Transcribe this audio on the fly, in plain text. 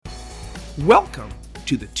Welcome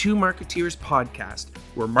to the Two Marketeers podcast,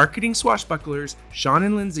 where marketing swashbucklers Sean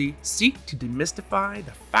and Lindsay seek to demystify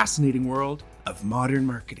the fascinating world of modern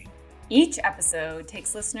marketing. Each episode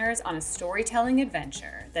takes listeners on a storytelling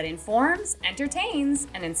adventure that informs, entertains,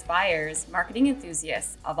 and inspires marketing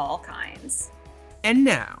enthusiasts of all kinds. And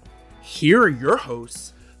now, here are your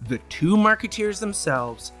hosts, the two marketeers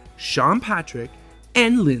themselves, Sean Patrick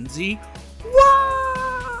and Lindsay.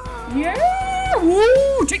 Wow! Yeah!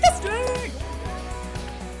 Woo! Take the stick!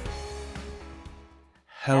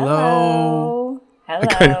 Hello.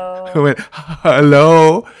 Hello. I went,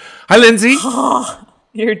 hello. Hi, Lindsay.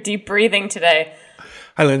 You're deep breathing today.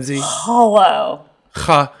 Hi, Lindsay. Hello.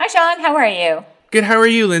 Ha. Hi, Sean. How are you? Good. How are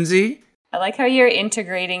you, Lindsay? I like how you're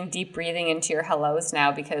integrating deep breathing into your hellos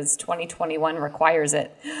now because 2021 requires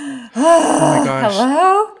it. Oh my gosh.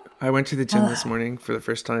 Hello? I went to the gym this morning for the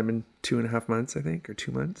first time in 2.5 months, I think, or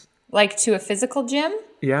 2 months. Like to a physical gym?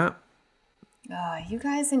 Yeah. You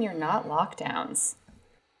guys and your not lockdowns.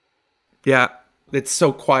 Yeah. It's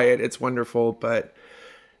so quiet. It's wonderful, but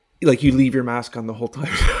like you leave your mask on the whole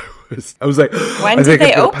time. I was like, when did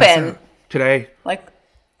they open? Today. Like,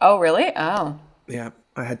 oh, really? Oh. Yeah.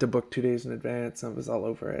 I had to book 2 days in advance. I was all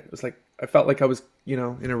over it. It was like, I felt like I was,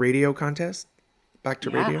 in a radio contest. Back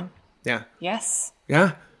to radio. Yeah. Yes.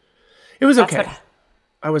 Yeah. It was That's okay.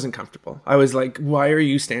 I wasn't comfortable. I was like, why are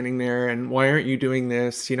you standing there? And why aren't you doing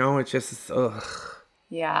this? It's just, ugh.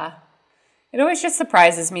 Yeah. It always just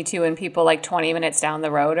surprises me too when people like 20 minutes down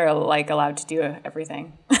the road are like allowed to do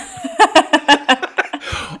everything.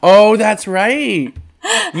 Oh, that's right.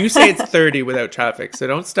 You say it's 30 without traffic, so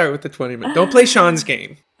don't start with the 20 minutes. Don't play Sean's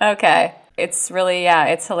game. Okay. It's really,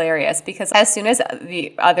 it's hilarious because as soon as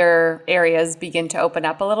the other areas begin to open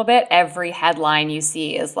up a little bit, every headline you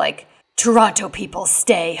see is like, Toronto people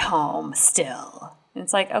stay home still. And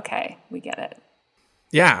it's like, okay, we get it.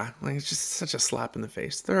 Yeah, like it's just such a slap in the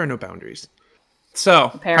face. There are no boundaries.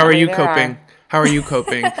 So, Apparently how are you there coping? are. How are you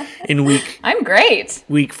coping in I'm great.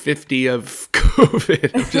 week 50 of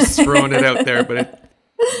COVID? I'm just throwing it out there, but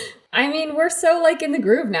I mean, we're so like in the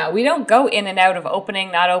groove now. We don't go in and out of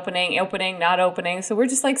opening, not opening, opening, not opening. So we're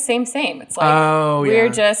just like same. It's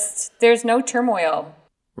like there's no turmoil.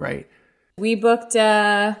 Right. We booked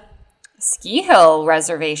a ski hill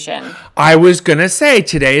reservation. I was going to say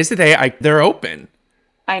today is the day they're open.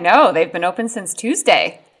 I know. They've been open since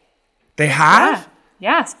Tuesday. They have?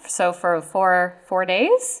 Yeah. So for 4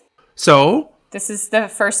 days. So? This is the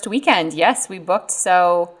first weekend. Yes, we booked.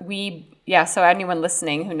 So anyone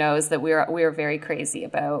listening who knows that we are very crazy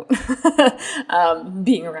about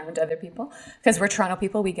being around other people because we're Toronto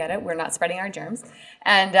people. We get it. We're not spreading our germs.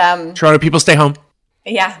 And Toronto people stay home.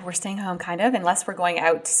 Yeah, we're staying home kind of, unless we're going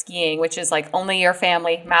out skiing, which is like only your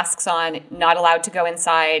family, masks on, not allowed to go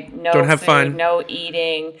inside, no Don't have food, fun. No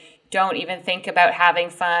eating. Don't even think about having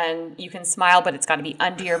fun. You can smile, but it's got to be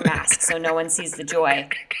under your mask so no one sees the joy.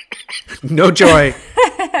 No joy.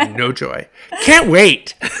 No joy. Can't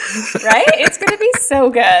wait. Right? It's going to be so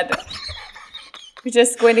good. We're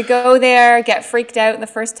just going to go there, get freaked out in the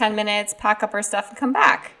first 10 minutes, pack up our stuff, and come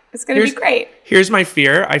back. It's going to be great. Here's my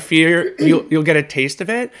fear. I fear you'll get a taste of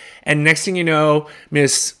it. And next thing you know,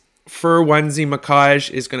 Miss Fur Onesie Macaj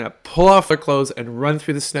is going to pull off her clothes and run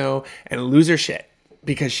through the snow and lose her shit.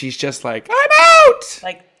 Because she's just like, I'm out!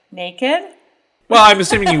 Like, naked? Well, I'm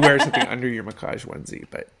assuming you wear something under your Macaj onesie,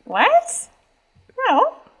 but... What?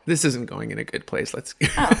 No. This isn't going in a good place. Let's...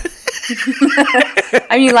 Oh.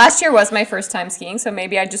 I mean, last year was my first time skiing, so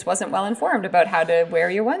maybe I just wasn't well informed about how to wear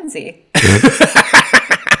your onesie.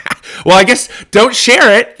 Well, I guess don't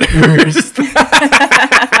share it.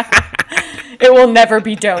 It will never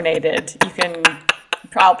be donated.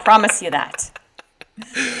 I'll promise you that.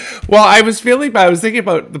 Well, I was feeling bad. I was thinking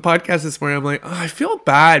about the podcast this morning. I'm like, I feel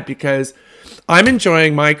bad because I'm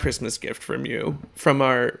enjoying my Christmas gift from you, from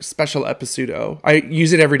our special episode. I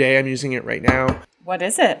use it every day. I'm using it right now. What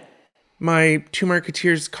is it? My Two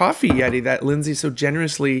Marketeers coffee Yeti that Lindsay so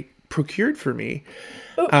generously procured for me.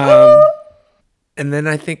 And then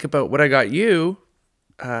I think about what I got you,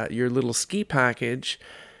 your little ski package,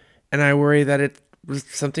 and I worry that it was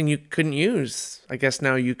something you couldn't use. I guess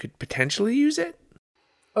now you could potentially use it.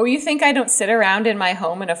 Oh, you think I don't sit around in my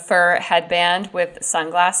home in a fur headband with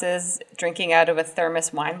sunglasses drinking out of a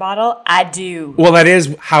thermos wine bottle? I do. Well, that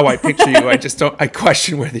is how I picture you. I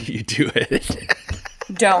question whether you do it.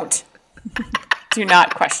 Don't. Do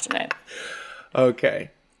not question it.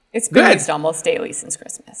 Okay. It's been used almost daily since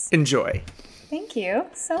Christmas. Enjoy. Thank you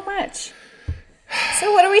so much.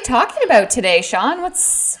 So what are we talking about today, Sean?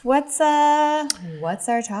 What's our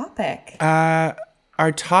topic?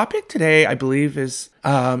 Our topic today, I believe, is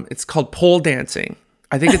it's called pole dancing.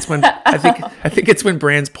 I think it's when I think it's when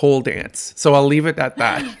brands pole dance. So I'll leave it at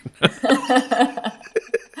that.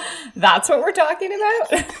 That's what we're talking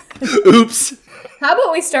about? Oops. How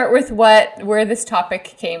about we start with where this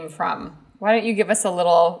topic came from? Why don't you give us a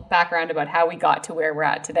little background about how we got to where we're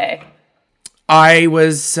at today? I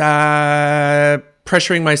was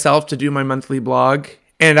pressuring myself to do my monthly blog,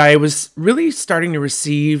 and I was really starting to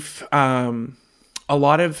receive a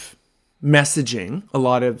lot of messaging,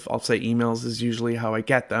 I'll say emails is usually how I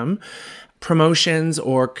get them, promotions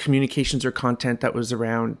or communications or content that was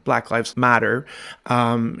around Black Lives Matter.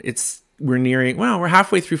 We're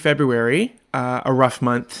halfway through February, a rough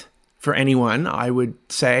month for anyone, I would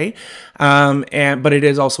say. But it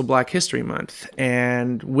is also Black History Month.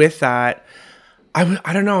 And with that,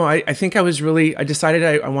 I don't know. I think I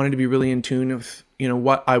decided I wanted to be really in tune with,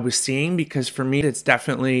 what I was seeing, because for me, it's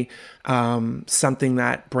definitely something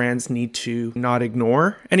that brands need to not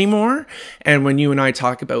ignore anymore. And when you and I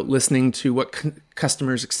talk about listening to what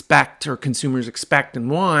customers expect or consumers expect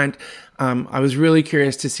and want, I was really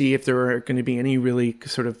curious to see if there were going to be any really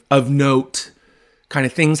sort of note kind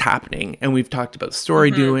of things happening. And we've talked about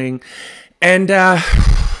story doing. And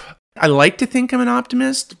I like to think I'm an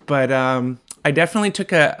optimist, but I definitely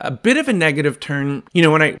took a bit of a negative turn.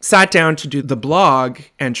 When I sat down to do the blog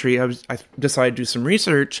entry, I decided to do some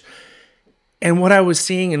research. And what I was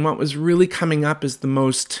seeing and what was really coming up as the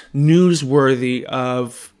most newsworthy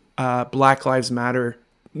of Black Lives Matter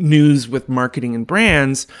news with marketing and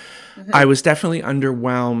brands, I was definitely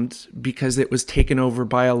underwhelmed because it was taken over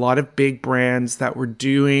by a lot of big brands that were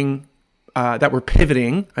doing that were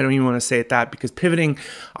pivoting. I don't even want to say it that, because pivoting,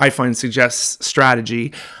 I find, suggests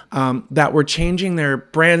strategy, that were changing their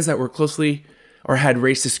brands that were closely or had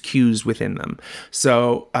racist cues within them.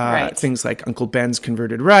 So things like Uncle Ben's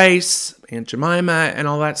Converted Rice, Aunt Jemima, and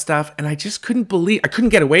all that stuff. And I just couldn't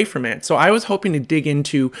get away from it. So I was hoping to dig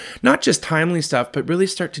into not just timely stuff, but really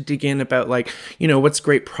start to dig in about what's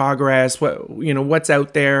great progress, what's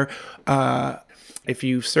out there. If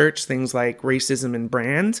you search things like racism in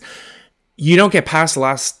brands, you don't get past the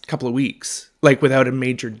last couple of weeks, without a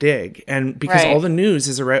major dig. And because all the news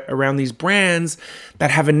is around these brands that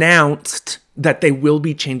have announced that they will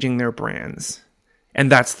be changing their brands.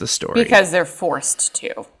 And that's the story. Because they're forced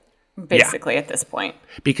to, basically, at this point.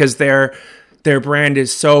 Because their brand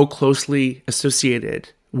is so closely associated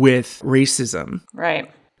with racism.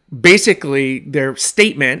 Right. Basically, their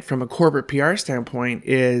statement from a corporate PR standpoint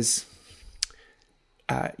is,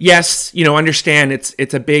 yes, understand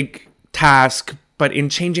it's a big task, but in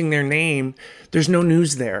changing their name, there's no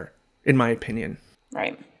news there, in my opinion.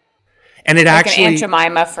 Right. And it like actually, an Aunt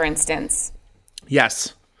Jemima, for instance.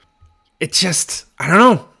 Yes. It just, I don't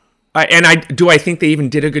know. I think they even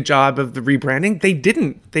did a good job of the rebranding? They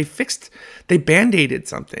didn't. They band-aided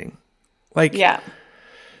something. That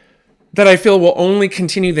I feel will only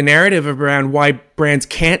continue the narrative around why brands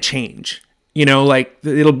can't change.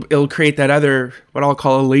 It'll create that other, what I'll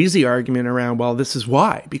call a lazy argument around, well, this is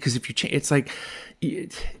why. Because if you change,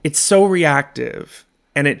 it's so reactive,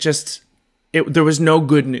 and there was no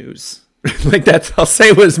good news. I'll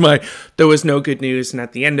say there was no good news. And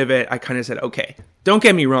at the end of it, I kind of said, okay, don't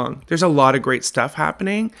get me wrong. There's a lot of great stuff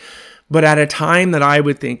happening, but at a time that I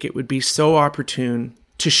would think it would be so opportune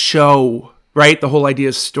to show, the whole idea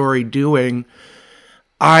of story doing,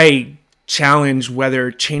 I challenge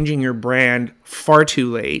whether changing your brand far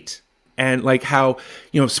too late, and how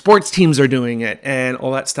sports teams are doing it and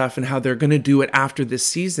all that stuff, and how they're going to do it after this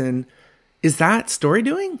season, is that story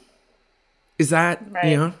doing? Is that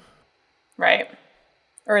right?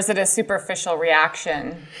 Or is it a superficial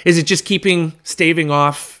reaction? Is it just staving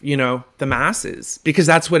off the masses, because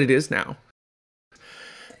that's what it is now?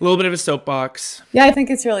 A little bit of a soapbox. Yeah, I think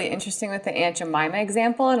it's really interesting with the Aunt Jemima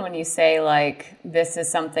example. And when you say this is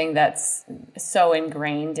something that's so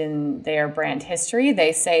ingrained in their brand history,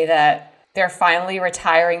 they say that they're finally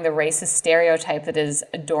retiring the racist stereotype that has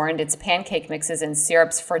adorned its pancake mixes and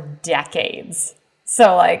syrups for decades.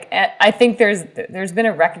 So I think there's been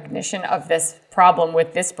a recognition of this problem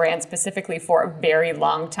with this brand specifically for a very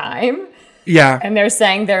long time. Yeah. And they're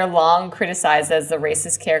saying they're long criticized as the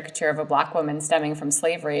racist caricature of a Black woman stemming from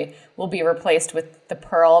slavery will be replaced with the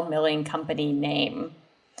Pearl Milling Company name.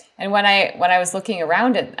 And when I was looking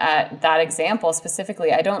around at that example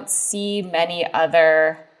specifically, I don't see many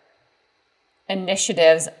other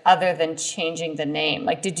initiatives other than changing the name.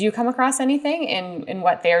 Did you come across anything in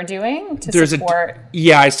what they're doing to support?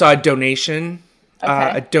 I saw a donation,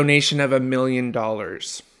 okay. A donation of $1 million.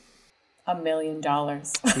 $1 million.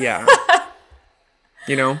 Yeah.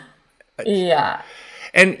 Yeah.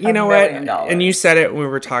 And you $1 know what? million. And you said it when we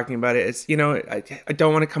were talking about it. It's, I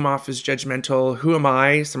don't want to come off as judgmental. Who am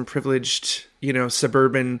I? Some privileged,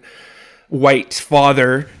 suburban white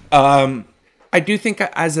father. I do think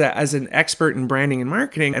as an expert in branding and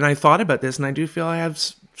marketing, and I thought about this, and I do feel I have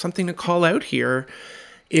something to call out here,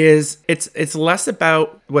 is it's less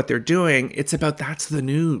about what they're doing. It's about that's the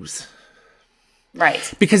news.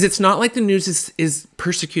 Right. Because it's not like the news is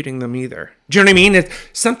persecuting them either. Do you know what I mean?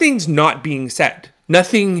 Something's not being said.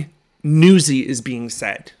 Nothing newsy is being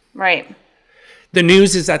said. Right. The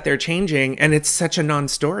news is that they're changing, and it's such a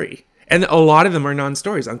non-story. And a lot of them are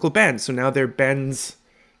non-stories. Uncle Ben. So now they're Ben's,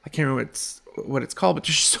 I can't remember what it's called, but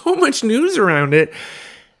there's so much news around it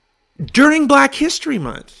during Black History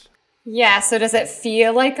Month. Yeah, so does it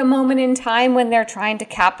feel like a moment in time when they're trying to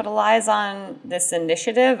capitalize on this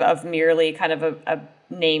initiative of merely kind of a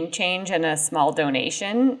name change and a small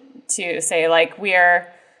donation to say, like, we're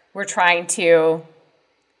trying to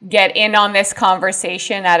get in on this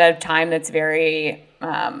conversation at a time that's very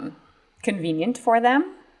convenient for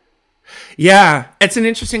them? Yeah, it's an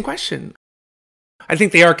interesting question. I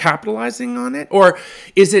think they are capitalizing on it. Or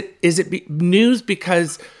is it news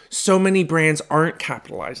because so many brands aren't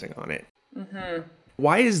capitalizing on it? Mm-hmm.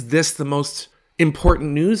 Why is this the most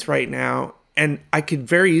important news right now? And I could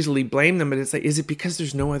very easily blame them, but it's like, is it because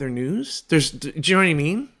there's no other news? Do you know what I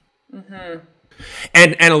mean? Mm-hmm.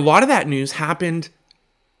 And a lot of that news happened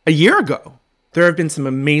a year ago. There have been some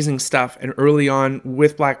amazing stuff, and early on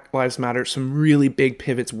with Black Lives Matter, some really big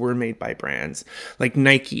pivots were made by brands like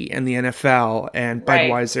Nike and the NFL and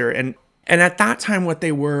Budweiser. Right. And at that time, what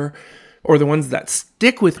they were, or the ones that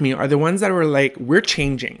stick with me, are the ones that were like, we're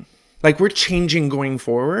changing. Like, we're changing going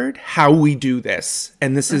forward how we do this.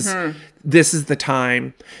 And this is the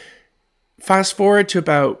time. Fast forward to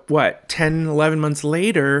about, 10, 11 months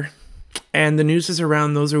later, and the news is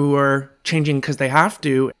around those who are changing because they have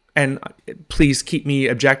to. And please keep me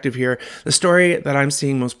objective here. The story that I'm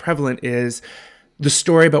seeing most prevalent is the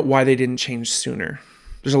story about why they didn't change sooner.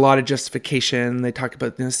 There's a lot of justification. They talk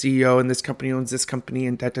about the CEO and this company owns this company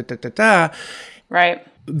and da. Right.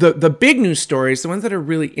 The big news stories, the ones that are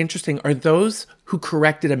really interesting, are those who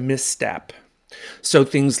corrected a misstep. So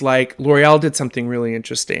things like L'Oreal did something really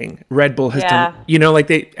interesting. Red Bull has done,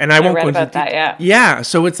 I won't go into that. Yeah.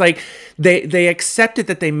 So it's like they accepted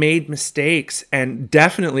that they made mistakes and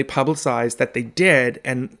definitely publicized that they did.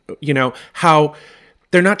 And, how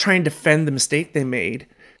they're not trying to defend the mistake they made.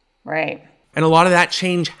 Right. And a lot of that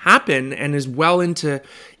change happened and is well into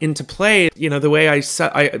play. The way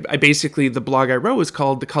I basically, the blog I wrote was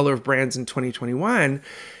called The Color of Brands in 2021.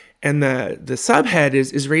 And the subhead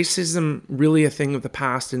is racism really a thing of the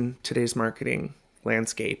past in today's marketing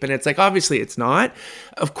landscape? And it's like, obviously it's not.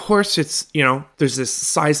 Of course it's, there's this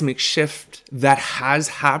seismic shift that has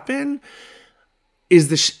happened.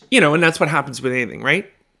 And that's what happens with anything,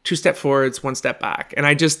 right? 2 step forwards, 1 step back. And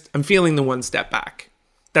I'm feeling the 1 step back.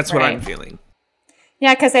 That's what I'm feeling.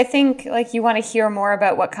 Yeah, because I think you want to hear more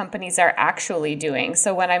about what companies are actually doing.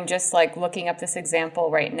 So when I'm just looking up this example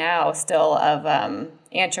right now still of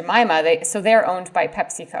Aunt Jemima, they're owned by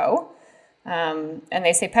PepsiCo. And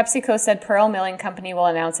they say PepsiCo said Pearl Milling Company will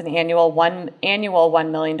announce an annual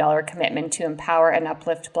 $1 million commitment to empower and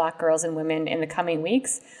uplift Black girls and women in the coming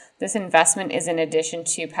weeks. This investment is in addition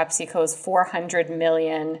to PepsiCo's $400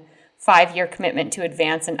 million 5-year commitment to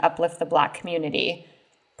advance and uplift the Black community.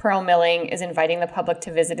 Pearl Milling is inviting the public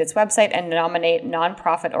to visit its website and nominate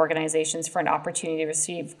nonprofit organizations for an opportunity to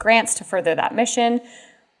receive grants to further that mission.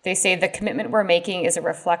 They say the commitment we're making is a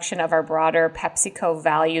reflection of our broader PepsiCo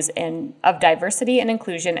values of diversity and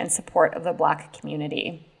inclusion and support of the Black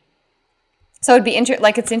community. So it'd be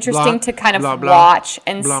it's interesting to kind of watch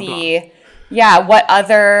and see, what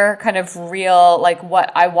other kind of real,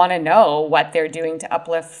 what I want to know what they're doing to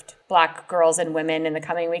uplift Black girls and women in the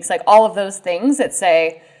coming weeks. All of those things that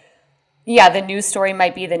say, the news story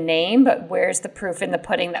might be the name, but where's the proof in the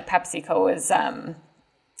pudding that PepsiCo is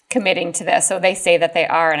committing to this? So they say that they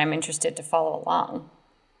are, and I'm interested to follow along.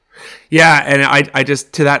 Yeah, and I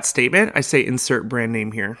just, to that statement, I say insert brand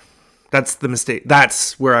name here. That's the mistake.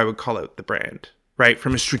 That's where I would call out the brand, right?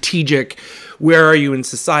 From a strategic, where are you in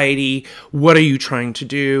society? What are you trying to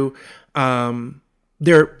do?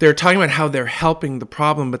 They're talking about how they're helping the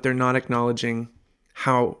problem, but they're not acknowledging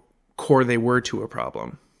how core they were to a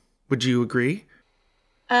problem. Would you agree?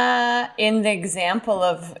 In the example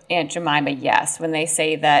of Aunt Jemima, yes. When they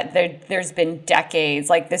say that there's been decades,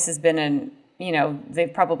 this has been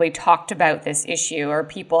they've probably talked about this issue, or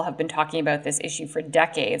people have been talking about this issue for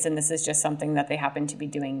decades, and this is just something that they happen to be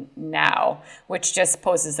doing now, which just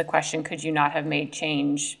poses the question, could you not have made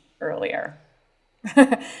change earlier?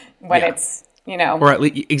 When it's Or at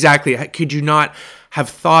least, exactly. Could you not have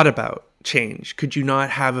thought about change? Could you not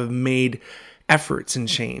have made efforts in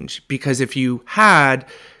change? Because if you had,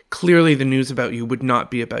 clearly the news about you would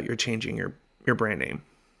not be about your changing your brand name.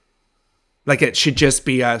 Like it should just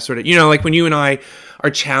be a sort of, like when you and I are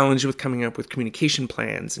challenged with coming up with communication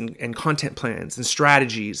plans and content plans and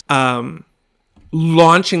strategies,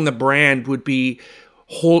 launching the brand would be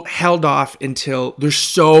held off until there's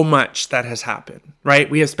so much that has happened, right?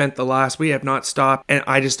 We have not stopped, and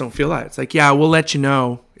I just don't feel that. It's like, yeah, we'll let you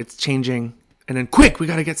know it's changing, and then quick, we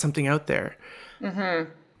got to get something out there. Mm-hmm.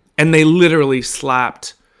 And they literally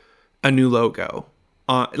slapped a new logo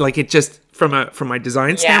on, like it just from my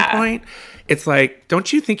design standpoint, it's like,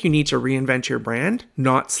 don't you think you need to reinvent your brand,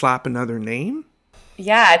 not slap another name?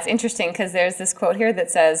 Yeah, it's interesting because there's this quote here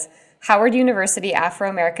that says, Howard University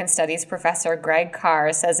Afro-American Studies professor Greg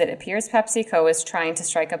Carr says it appears PepsiCo is trying to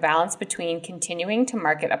strike a balance between continuing to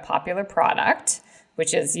market a popular product,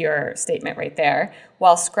 which is your statement right there,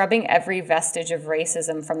 while scrubbing every vestige of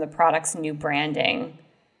racism from the product's new branding.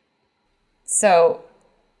 So,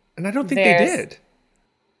 and I don't think they did.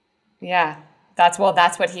 Yeah, that's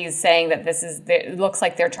what he's saying, that it looks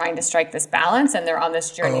like they're trying to strike this balance and they're on this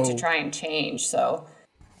journey to try and change. So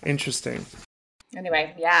interesting.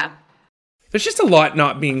 Anyway, yeah. There's just a lot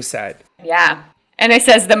not being said. Yeah. And it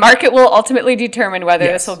says the market will ultimately determine whether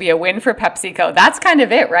this will be a win for PepsiCo. That's kind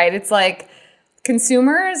of it, right? It's like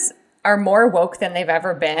consumers are more woke than they've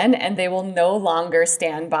ever been, and they will no longer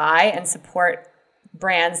stand by and support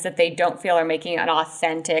brands that they don't feel are making an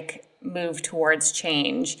authentic move towards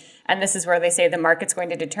change. And this is where they say the market's going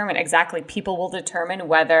to determine. Exactly. People will determine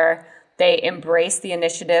whether they embrace the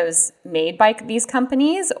initiatives made by these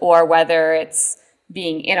companies or whether it's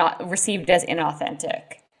being received as inauthentic.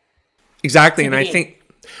 Exactly. And I think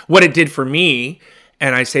what it did for me,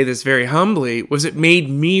 and I say this very humbly, was it made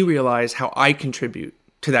me realize how I contribute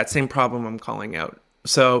to that same problem I'm calling out.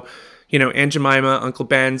 So, Aunt Jemima, Uncle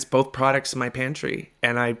Ben's, both products in my pantry.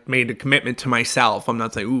 And I made a commitment to myself. I'm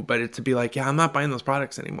not saying, but it to be like, I'm not buying those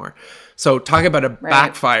products anymore. So talk about a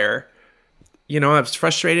backfire. I was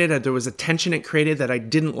frustrated. There was a tension it created that I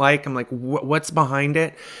didn't like. I'm like, what's behind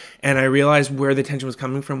it? And I realized where the tension was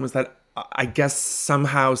coming from was that I guess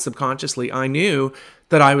somehow subconsciously I knew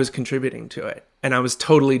that I was contributing to it. And I was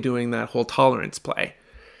totally doing that whole tolerance play.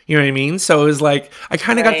 You know what I mean? So it was like, I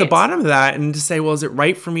kind of got to the bottom of that and to say, well, is it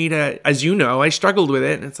right for me to, as you know, I struggled with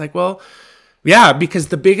it. And it's like, well, yeah, because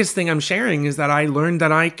the biggest thing I'm sharing is that I learned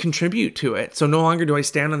that I contribute to it. So no longer do I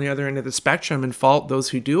stand on the other end of the spectrum and fault those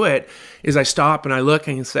who do it. Is I stop and I look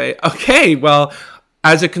and say, okay, well,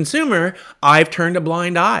 as a consumer, I've turned a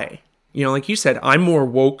blind eye. Like you said, I'm more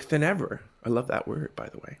woke than ever. I love that word, by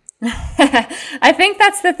the way. I think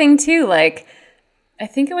that's the thing too. Like, I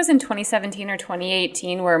think it was in 2017 or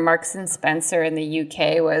 2018 where Marks and Spencer in the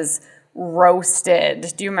UK was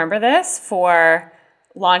roasted. Do you remember this? For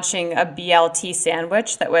launching a BLT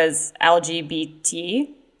sandwich that was LGBT.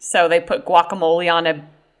 So they put guacamole on a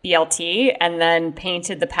BLT and then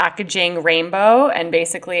painted the packaging rainbow, and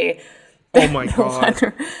basically oh my God.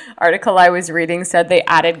 One article I was reading said they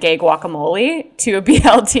added gay guacamole to a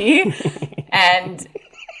BLT.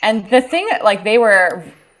 and the thing, like, they were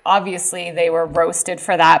roasted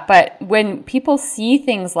for that. But when people see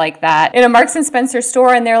things like that in a Marks and Spencer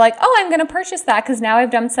store and they're like, oh, I'm going to purchase that because now I've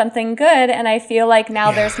done something good and I feel like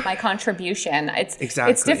now there's my contribution.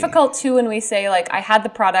 It's difficult too when we say, like, I had the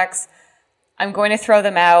products, I'm going to throw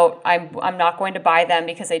them out. I'm not going to buy them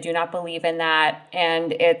because I do not believe in that.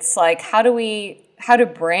 And it's like, how do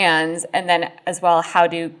brands, and then as well, how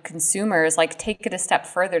do consumers, like, take it a step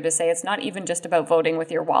further to say it's not even just about voting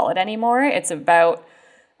with your wallet anymore. It's about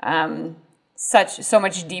so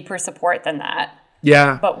much deeper support than that.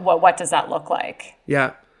 Yeah. But what does that look like?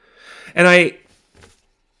 Yeah. And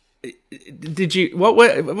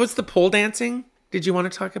what's the pole dancing? Did you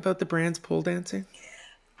want to talk about the brand's pole dancing?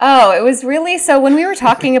 Oh, it was really, so when we were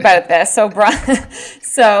talking about this,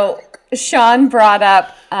 so Sean brought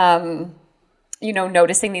up,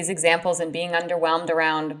 noticing these examples and being underwhelmed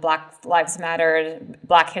around Black Lives Matter,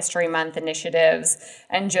 Black History Month initiatives,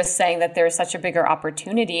 and just saying that there's such a bigger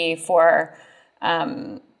opportunity for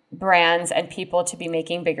brands and people to be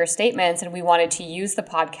making bigger statements. And we wanted to use the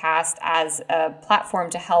podcast as a platform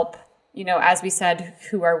to help, as we said,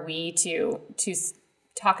 who are we to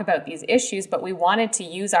talk about these issues, but we wanted to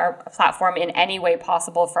use our platform in any way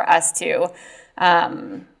possible for us to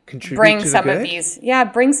bring some of these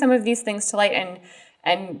things to light.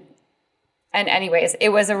 And anyways, it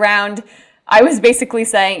was around, I was basically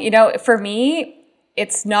saying, for me,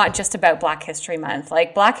 it's not just about Black History Month.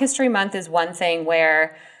 Like, Black History Month is one thing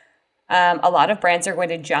where A lot of brands are going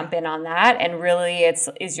to jump in on that, and really, is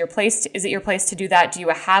it your place to do that? Do you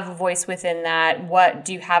have a voice within that?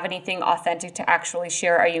 Do you have anything authentic to actually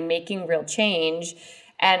share? Are you making real change?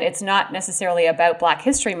 And it's not necessarily about Black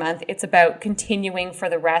History Month. It's about continuing for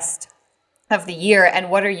the rest of the year, and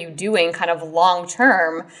what are you doing kind of long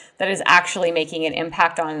term that is actually making an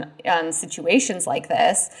impact on situations like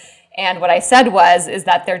this. And what I said is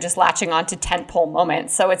that they're just latching on to tentpole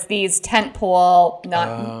moments. So it's these tentpole,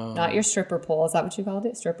 not your stripper pole. Is that what you called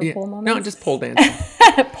it? Stripper pole moments? No, just pole dancing.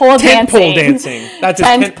 Pole dancing. Pole dancing. That's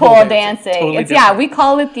tentpole dancing. Totally we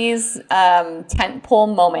call it these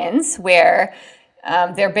tentpole moments where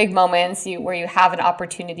they're big moments where you have an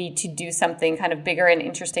opportunity to do something kind of bigger and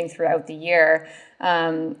interesting throughout the year.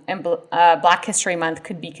 And Black History Month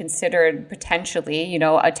could be considered potentially,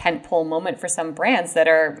 a tentpole moment for some brands that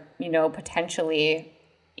are, potentially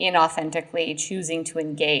inauthentically choosing to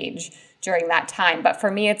engage during that time. But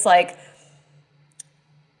for me, it's like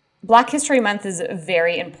Black History Month is a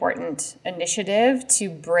very important initiative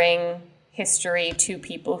to bring history to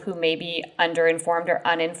people who may be underinformed or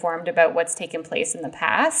uninformed about what's taken place in the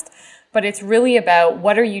past. But it's really about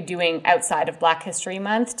what are you doing outside of Black History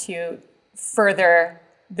Month to further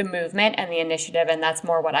the movement and the initiative, and that's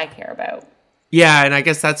more what I care about. Yeah, and I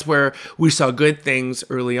guess that's where we saw good things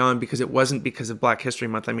early on, because it wasn't because of Black History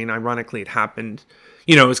Month. I mean, ironically, it happened,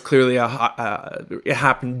 it was clearly it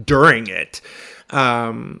happened during it.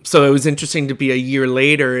 So it was interesting to be a year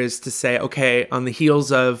later is to say, okay, on the heels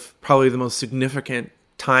of probably the most significant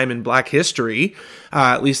time in Black history,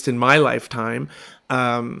 at least in my lifetime,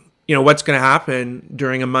 what's going to happen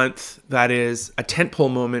during a month that is a tentpole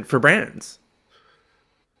moment for brands.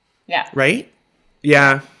 Yeah. Right?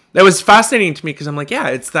 Yeah. That was fascinating to me because I'm like, yeah,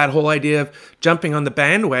 it's that whole idea of jumping on the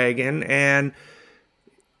bandwagon. And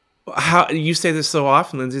how you say this so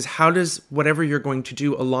often, Lindsay, is how does whatever you're going to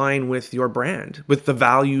do align with your brand, with the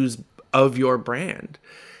values of your brand?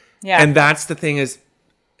 Yeah. And that's the thing is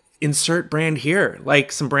insert brand here.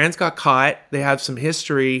 Like some brands got caught. They have some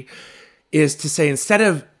history, is to say, instead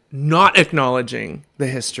of not acknowledging the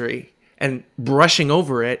history and brushing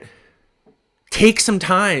over it, take some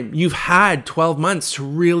time. You've had 12 months to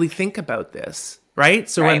really think about this, right?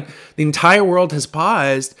 So when the entire world has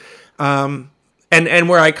paused, and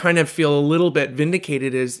where I kind of feel a little bit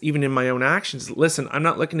vindicated is even in my own actions. Listen, I'm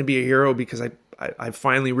not looking to be a hero because I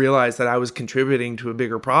finally realized that I was contributing to a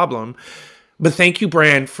bigger problem. But thank you,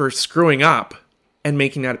 brand, for screwing up and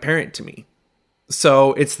making that apparent to me.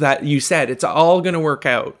 So it's that you said it's all going to work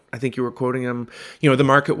out. I think you were quoting him, the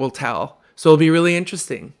market will tell. So it'll be really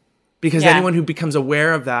interesting because anyone who becomes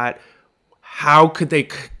aware of that, how could they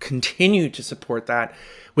continue to support that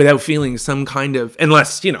without feeling some kind of,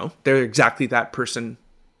 unless, they're exactly that person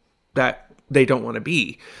that they don't want to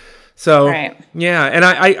be. So, yeah. And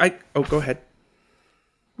I go ahead.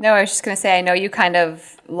 No, I was just going to say, I know you kind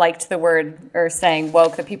of liked the word or saying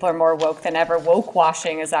woke, that people are more woke than ever. Woke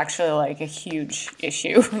washing is actually like a huge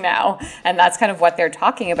issue now. And that's kind of what they're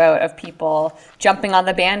talking about, of people jumping on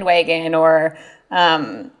the bandwagon or,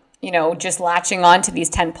 just latching on to these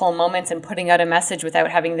tentpole moments and putting out a message without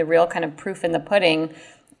having the real kind of proof in the pudding.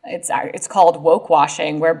 It's called woke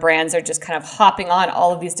washing, where brands are just kind of hopping on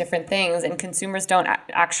all of these different things and consumers don't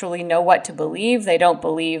actually know what to believe. They don't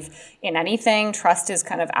believe in anything. Trust is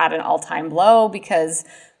kind of at an all-time low because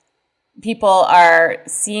people are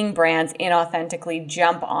seeing brands inauthentically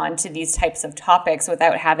jump onto these types of topics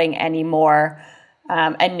without having any more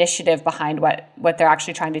initiative behind what they're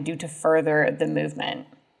actually trying to do to further the movement.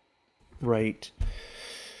 Right.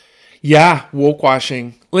 Yeah, woke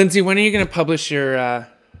washing. Lindsay, when are you going to publish your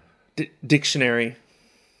dictionary?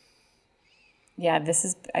 Yeah, this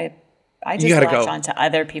is I just latch on to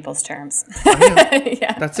other people's terms.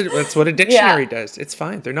 Yeah. That's what a dictionary does. It's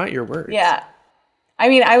fine. They're not your words. Yeah. I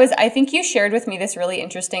mean, I think you shared with me this really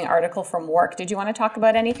interesting article from Work. Did you want to talk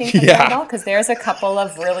about anything from there at all? Because there's a couple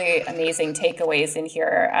of really amazing takeaways in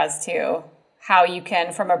here as to how you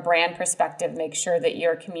can, from a brand perspective, make sure that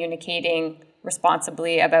you're communicating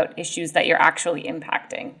responsibly about issues that you're actually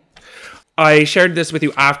impacting. I shared this with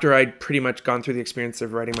you after I'd pretty much gone through the experience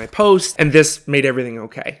of writing my post, and this made everything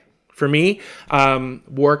okay. For me,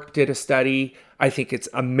 Work did a study. I think it's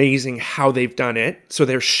amazing how they've done it. So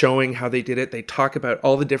they're showing how they did it. They talk about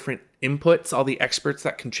all the different inputs, all the experts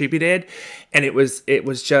that contributed, and it was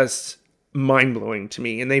just mind-blowing to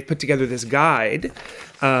me. And they've put together this guide,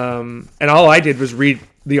 and all I did was read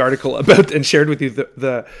the article about and shared with you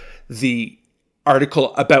the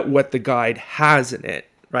article about what the guide has in it,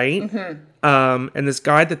 right? Mm-hmm. And this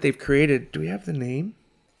guide that they've created, do we have the name?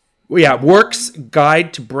 Well, yeah, Work's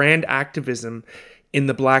Guide to Brand Activism in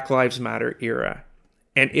the Black Lives Matter Era.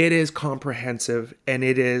 and it is comprehensive and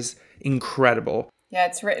it is incredible. Yeah,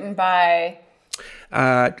 it's written by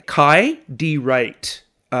Kai D. Wright.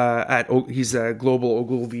 He's a global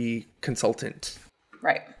Ogilvy consultant.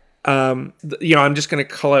 Right. I'm just going to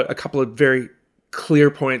call out a couple of very clear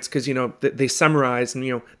points because, they summarize,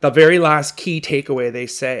 and, the very last key takeaway they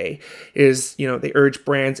say is, they urge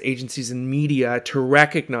brands, agencies, and media to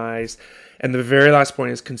recognize, and the very last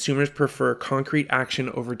point is consumers prefer concrete action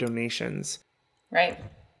over donations. Right.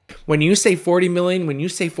 When you say 40 million, when you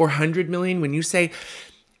say 400 million, when you say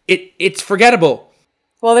it's forgettable.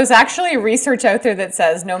 Well, there's actually research out there that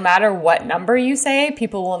says no matter what number you say,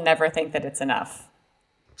 people will never think that it's enough.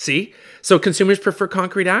 See? So consumers prefer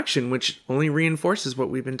concrete action, which only reinforces what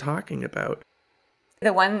we've been talking about.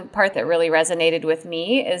 The one part that really resonated with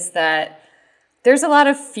me is that there's a lot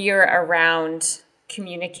of fear around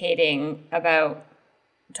communicating about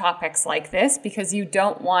topics like this because you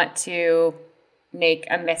don't want to make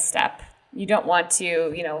a misstep. You don't want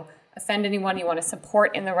to, offend anyone. You want to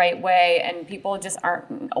support in the right way, and people just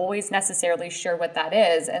aren't always necessarily sure what that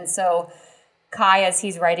is. And so Kai, as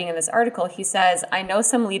he's writing in this article, he says, I know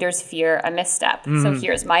some leaders fear a misstep. So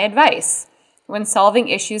here's my advice. When solving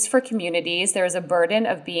issues for communities, there is a burden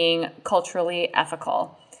of being culturally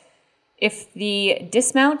ethical. If the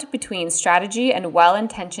dismount between strategy and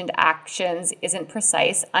well-intentioned actions isn't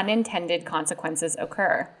precise, unintended consequences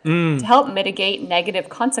occur. To help mitigate negative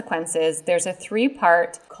consequences, there's a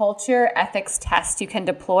 3-part culture ethics test you can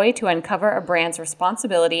deploy to uncover a brand's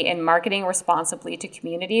responsibility in marketing responsibly to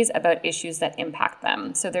communities about issues that impact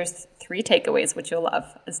them. So there's 3 takeaways, which you'll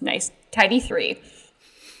love. It's nice, tidy 3.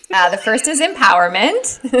 The first is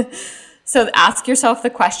empowerment. So ask yourself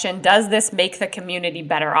the question, does this make the community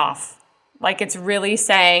better off? Like, it's really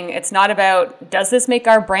saying, it's not about, does this make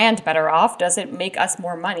our brand better off? Does it make us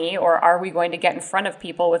more money? Or are we going to get in front of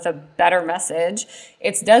people with a better message?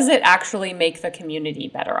 It's, does it actually make the community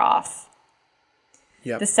better off?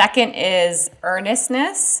 Yep. The second is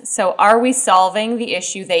earnestness. So are we solving the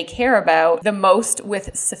issue they care about the most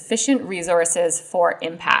with sufficient resources for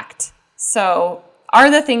impact? So are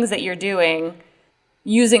the things that you're doing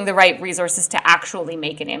using the right resources to actually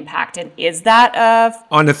make an impact? And is that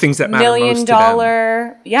on the things that matter most to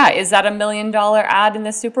them? Yeah, is that $1 million ad in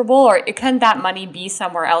the Super Bowl? Or can that money be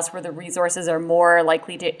somewhere else where the resources are more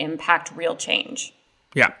likely to impact real change?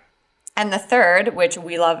 Yeah. And the third, which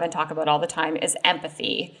we love and talk about all the time, is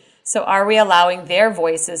empathy. So are we allowing their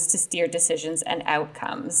voices to steer decisions and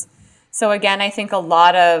outcomes? So again, I think I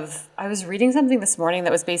was reading something this morning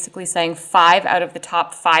that was basically saying 5 out of the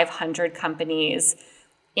top 500 companies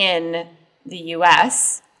in the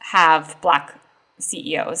US have Black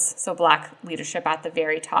CEOs, so Black leadership at the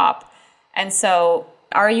very top. And so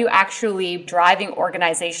are you actually driving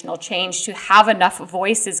organizational change to have enough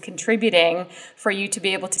voices contributing for you to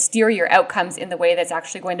be able to steer your outcomes in the way that's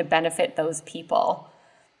actually going to benefit those people?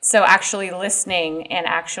 So actually listening and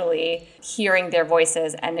actually hearing their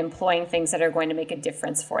voices and employing things that are going to make a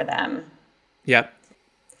difference for them. Yep.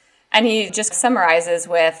 And he just summarizes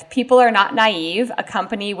with, people are not naive. A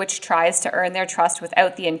company which tries to earn their trust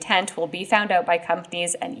without the intent will be found out by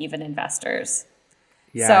companies and even investors.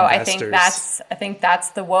 Yeah, so investors. I think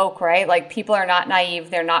that's the woke, right? Like, people are not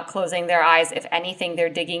naive. They're not closing their eyes. If anything, they're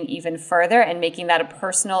digging even further and making that a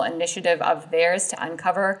personal initiative of theirs to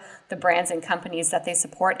uncover the brands and companies that they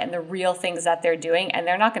support and the real things that they're doing. And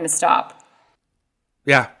they're not going to stop.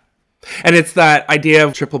 Yeah. And it's that idea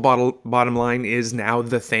of triple bottom line is now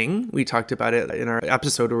the thing. We talked about it in our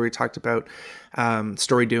episode where we talked about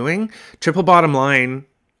story doing. Triple bottom line,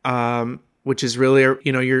 which is really,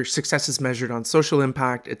 your success is measured on social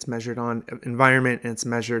impact, it's measured on environment, and it's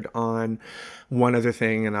measured on one other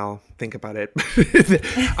thing, and I'll think about it.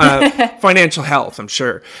 Financial health, I'm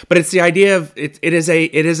sure. But it's the idea of it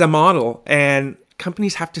is a model, and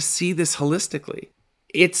companies have to see this holistically.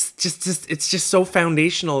 It's just so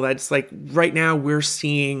foundational that it's like right now we're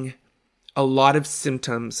seeing a lot of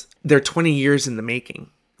symptoms. They're 20 years in the making.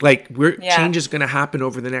 Like, change is going to happen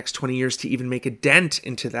over the next 20 years to even make a dent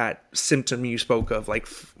into that symptom you spoke of. Like,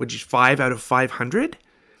 5 out of 500?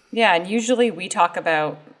 Yeah, and usually we talk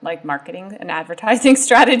about like marketing and advertising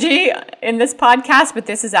strategy in this podcast, but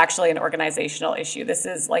this is actually an organizational issue. This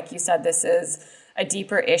is, like you said, this is a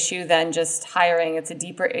deeper issue than just hiring. It's a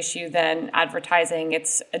deeper issue than advertising.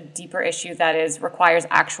 It's a deeper issue that requires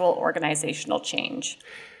actual organizational change.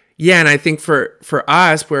 Yeah, and I think for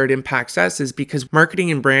us, where it impacts us is because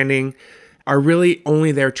marketing and branding are really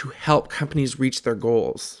only there to help companies reach their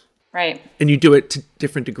goals. Right. And you do it to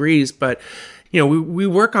different degrees, but we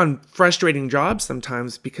work on frustrating jobs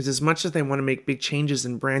sometimes because as much as they want to make big changes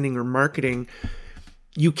in branding or marketing,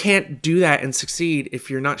 you can't do that and succeed if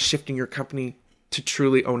you're not shifting your company to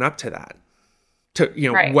truly own up to that, to, you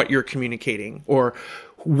know, Right. what you're communicating or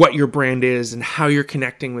what your brand is and how you're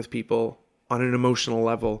connecting with people on an emotional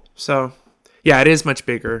level. So yeah, it is much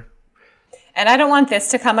bigger. And I don't want this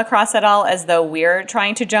to come across at all as though we're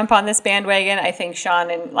trying to jump on this bandwagon. I think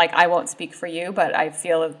Sean and like, I won't speak for you, but I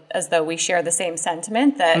feel as though we share the same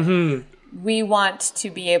sentiment that we want to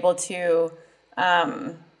be able to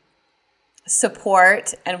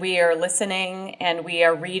support, and we are listening and we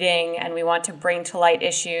are reading, and we want to bring to light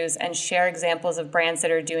issues and share examples of brands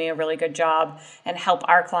that are doing a really good job and help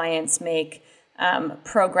our clients make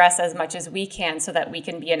progress as much as we can, so that we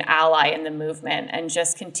can be an ally in the movement and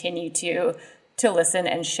just continue to listen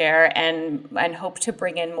and share and hope to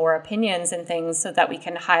bring in more opinions and things so that we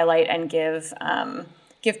can highlight and give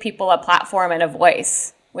people a platform and a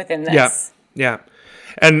voice within this. Yeah.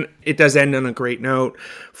 And it does end on a great note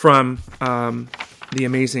from the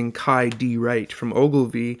amazing Kai D. Wright from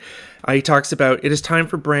Ogilvy. He talks about, it is time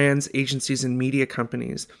for brands, agencies, and media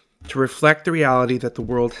companies to reflect the reality that the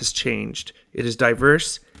world has changed. It is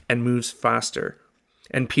diverse and moves faster.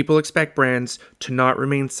 And people expect brands to not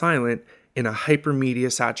remain silent in a hyper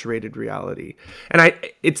media saturated reality. And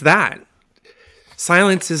it's that.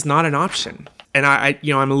 Silence is not an option. And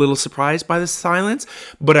I'm a little surprised by the silence,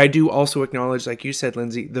 but I do also acknowledge, like you said,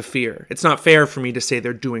 Lindsay, the fear. It's not fair for me to say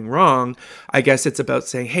they're doing wrong. I guess it's about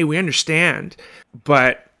saying, hey, we understand,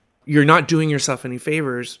 but you're not doing yourself any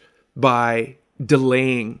favors by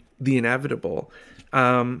delaying the inevitable.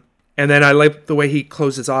 And then I like the way he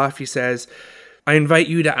closes off. He says, I invite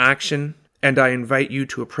you to action, and I invite you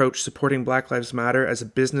to approach supporting Black Lives Matter as a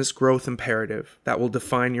business growth imperative that will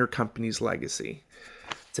define your company's legacy.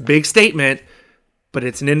 It's a big statement, but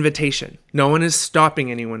it's an invitation. No one is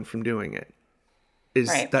stopping anyone from doing it.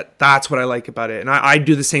 Right. That's what I like about it. And I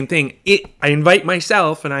do the same thing. I invite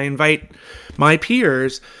myself and I invite my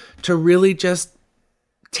peers to really just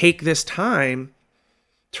take this time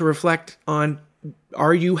to reflect on,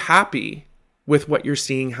 are you happy with what you're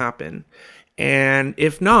seeing happen? And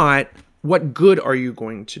if not, what good are you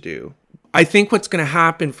going to do? I think what's going to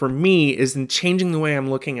happen for me is in changing the way I'm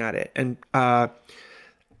looking at it. And I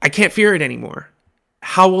can't fear it anymore.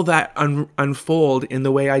 How will that unfold in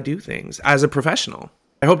the way I do things as a professional?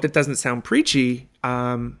 I hope that doesn't sound preachy.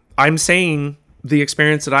 I'm saying the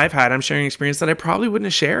experience that I've had. I'm sharing experience that I probably wouldn't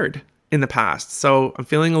have shared in the past. So I'm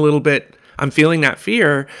feeling that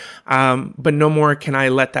fear, but no more can I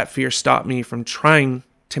let that fear stop me from trying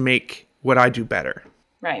to make what I do better.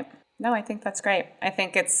 Right. No, I think that's great. I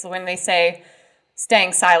think it's when they say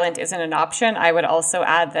staying silent isn't an option, I would also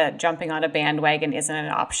add that jumping on a bandwagon isn't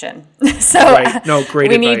an option. So right. No,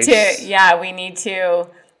 great advice. We need to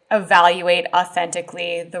evaluate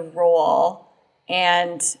authentically the role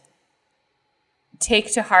and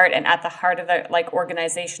take to heart, and at the heart of the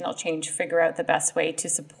organizational change, figure out the best way to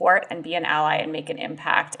support and be an ally and make an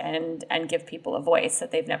impact and give people a voice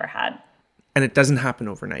that they've never had. And it doesn't happen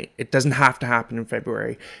overnight. It doesn't have to happen in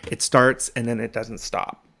February. It starts and then it doesn't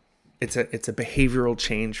stop. It's a behavioral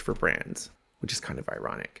change for brands, which is kind of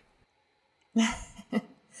ironic.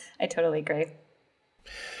 I totally agree.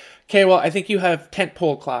 Okay, well, I think you have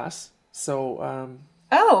tentpole class. So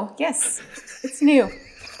Oh, yes. It's new.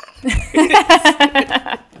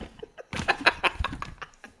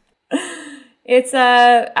 It's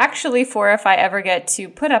actually for if I ever get to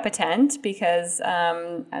put up a tent, because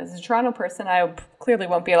as a Toronto person, I clearly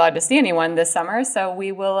won't be allowed to see anyone this summer. So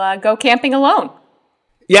we will go camping alone.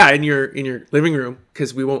 Yeah, in your living room,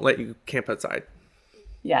 because we won't let you camp outside.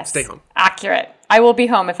 Yes. Stay home. Accurate. I will be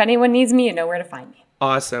home. If anyone needs me, you know where to find me.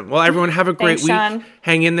 Awesome. Well, everyone have a great Thanks, week. Sean.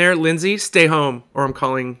 Hang in there. Lindsay, stay home or I'm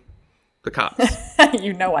calling the cops.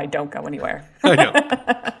 You know I don't go anywhere. I know.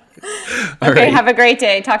 All Okay, right. have a great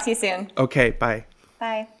day. Talk to you soon. Okay, bye.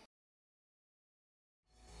 Bye.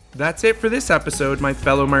 That's it for this episode, my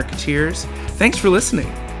fellow marketeers. Thanks for listening.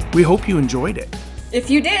 We hope you enjoyed it. If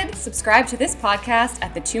you did, subscribe to this podcast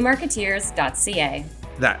at the2marketeers.ca.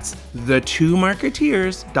 That's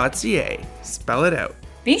the2marketeers.ca. Spell it out.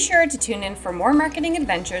 Be sure to tune in for more marketing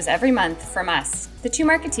adventures every month from us, the Two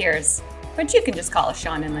Marketeers. But you can just call us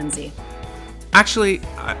Sean and Lindsay. Actually,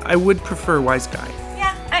 I would prefer Wise Guy.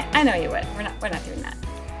 Yeah, I know you would. We're not doing that.